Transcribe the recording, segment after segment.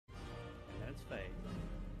say.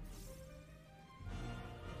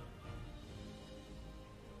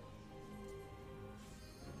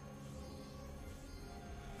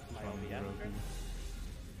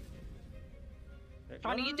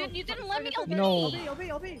 Johnny, you didn't let me OB. No. OB.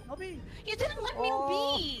 You didn't let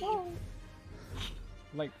me OB.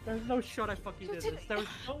 Like, there's no shot I fucking did this. There was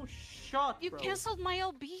no shot, You bro. canceled my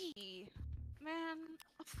OB, man.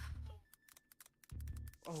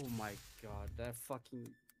 Oh my god, that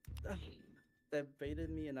fucking... That baited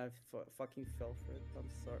me and I fucking fell for it. I'm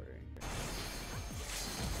sorry.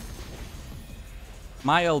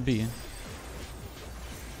 My LB.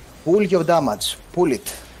 Pull your damage. Pull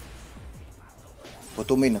it. For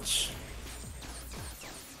 2 minutes.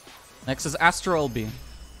 Next is Astro LB.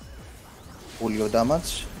 Pull your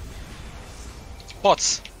damage.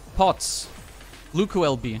 Pots. Pots. Luku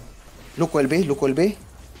LB. Look LB, look LB.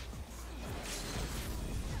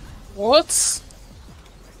 What?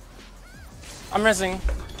 I'm missing.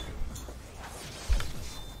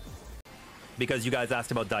 Because you guys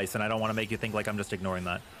asked about Dice, and I don't want to make you think like I'm just ignoring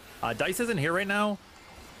that. Dice isn't here right now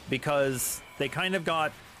because they kind of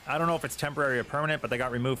got, I don't know if it's temporary or permanent, but they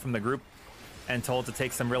got removed from the group and told to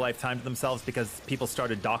take some real life time to themselves because people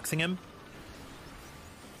started doxing him.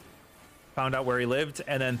 Found out where he lived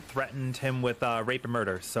and then threatened him with rape and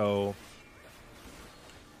murder, so...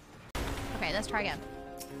 Okay, let's try again.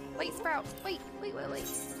 Wait, Sprout. Wait. Let me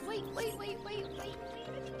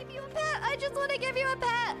give you a pet. I just want to give you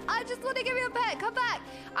a pet. Come back.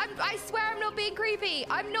 I swear I'm not being creepy.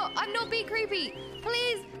 I'm not being creepy.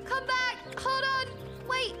 Please, come back. Hold on.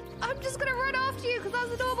 Wait, I'm just gonna run after you because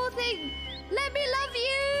that's a normal thing. Let me love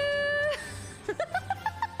you.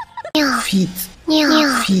 Feet.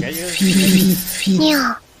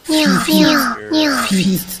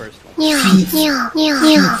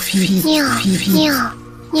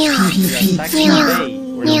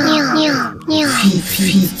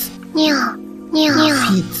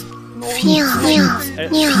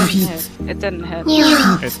 It didn't hit.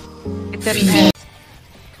 It didn't hit.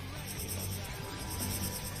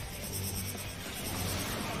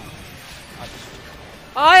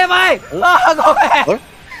 Ay, bye! Ah, go back!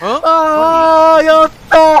 Ah,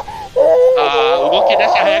 yatta! 動き出し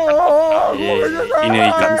早かった。犬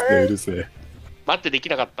いかんすね、うるせえ。待ってでき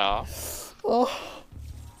なかった。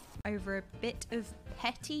 Over a bit of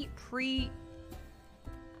petty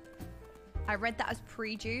I read that as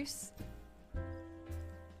prejudice.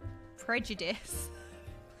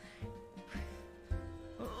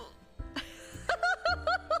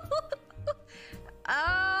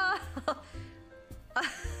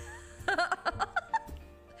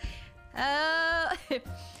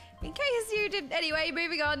 In case you didn't. Anyway,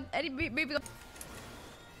 moving on.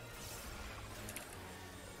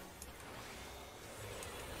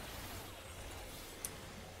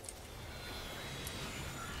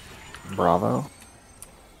 Bravo.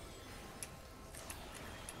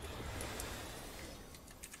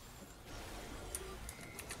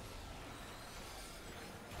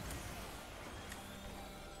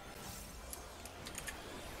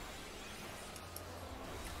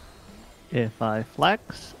 If I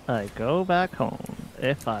flex, I go back home.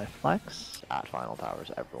 If I flex, at Final Towers,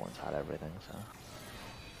 everyone's had everything, so.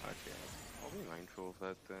 Okay, I'll be mindful of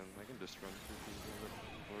that then. I can just run through people that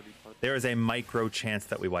already put. There is a micro chance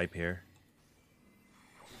that we wipe here.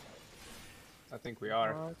 I think we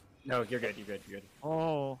are. No, you're good.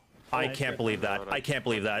 Oh. I can't believe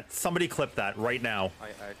that. Somebody clip that right now.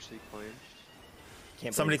 I actually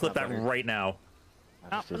clinched. Somebody clip that right now.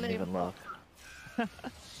 I just didn't even look.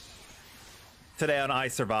 Today on I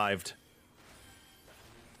Survived.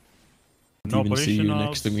 No Even see you positionals,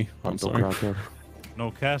 next to me. I'm sorry. no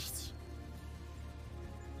casts.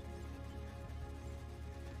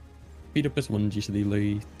 Speed up as one just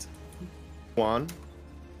delete. 1.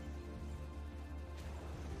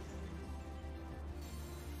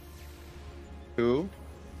 2.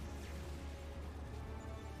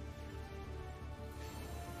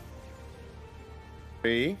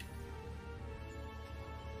 3.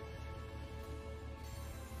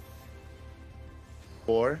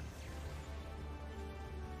 4.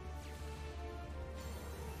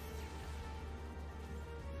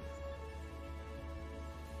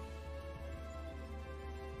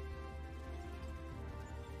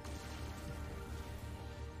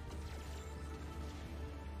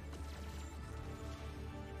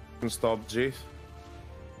 5. Stop, G.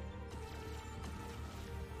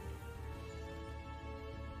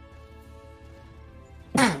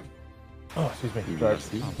 Oh, excuse me.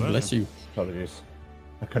 Bless you. Apologies.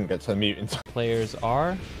 I couldn't get to the mute in time. Players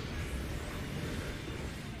are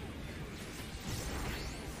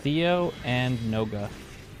Theo and Noga.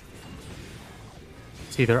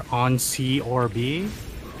 It's either on C or B.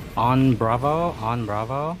 On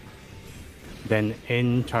Bravo. Then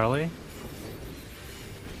in Charlie.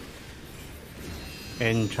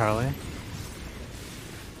 In Charlie.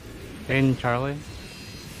 In Charlie.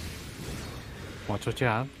 Watch what you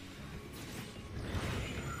have.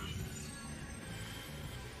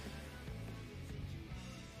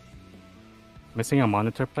 Missing a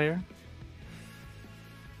monitor player.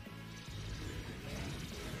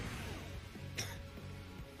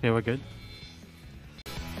 Okay, we're good.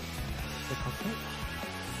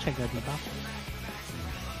 Check the debuff.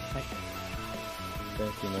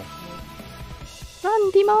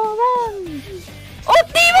 Run, Teemo, run! Oh,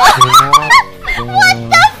 Teemo! What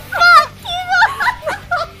the fuck, Teemo?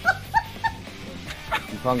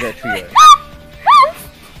 You can't get through it.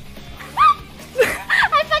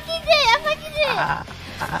 I fucking did!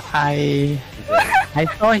 I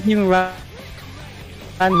saw him run.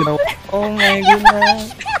 Oh my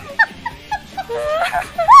goodness.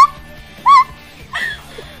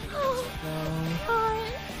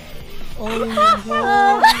 Oh my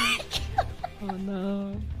god. Oh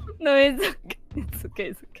no. No, it's okay. It's okay.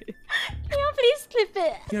 It's okay. Can you please clip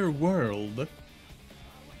it? Your world.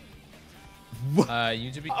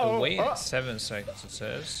 You to be away in 7 seconds, it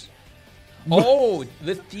says. Oh,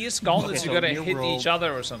 with these gauntlets, you gotta hit each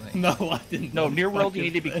other or something. No, I didn't. No, near world, you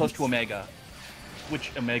need to be close to Omega.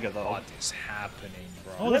 Which Omega, though? What is happening,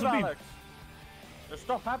 bro? Oh, this would be...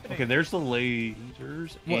 Stop happening. Okay, there's the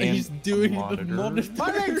lasers. What, and he's doing monitor. the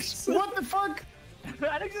monitors. What the fuck?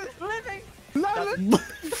 Alex is living. What the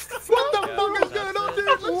fuck is going on, dude?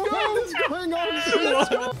 Let's go. What's going on? Let's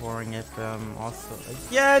go. Boring if also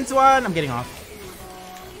against one. I'm getting off.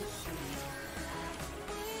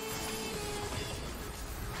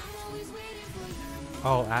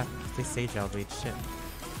 Oh, they sage elevate shit.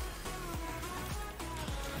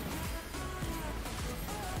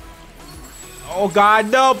 Oh god,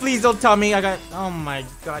 no, please don't tell me I got, oh my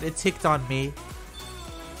god, it ticked on me.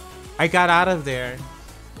 I got out of there.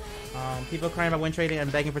 People crying about win trading and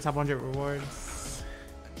begging for top 100 rewards.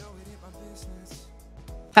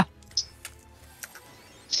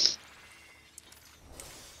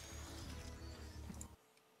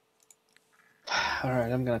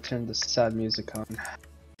 Alright, I'm gonna turn the sad music on.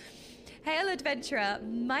 Hail, adventurer!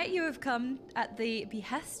 Might you have come at the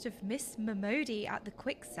behest of Miss Momodi at the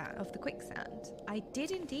quicksand? I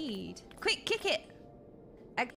did indeed. Quick, kick it!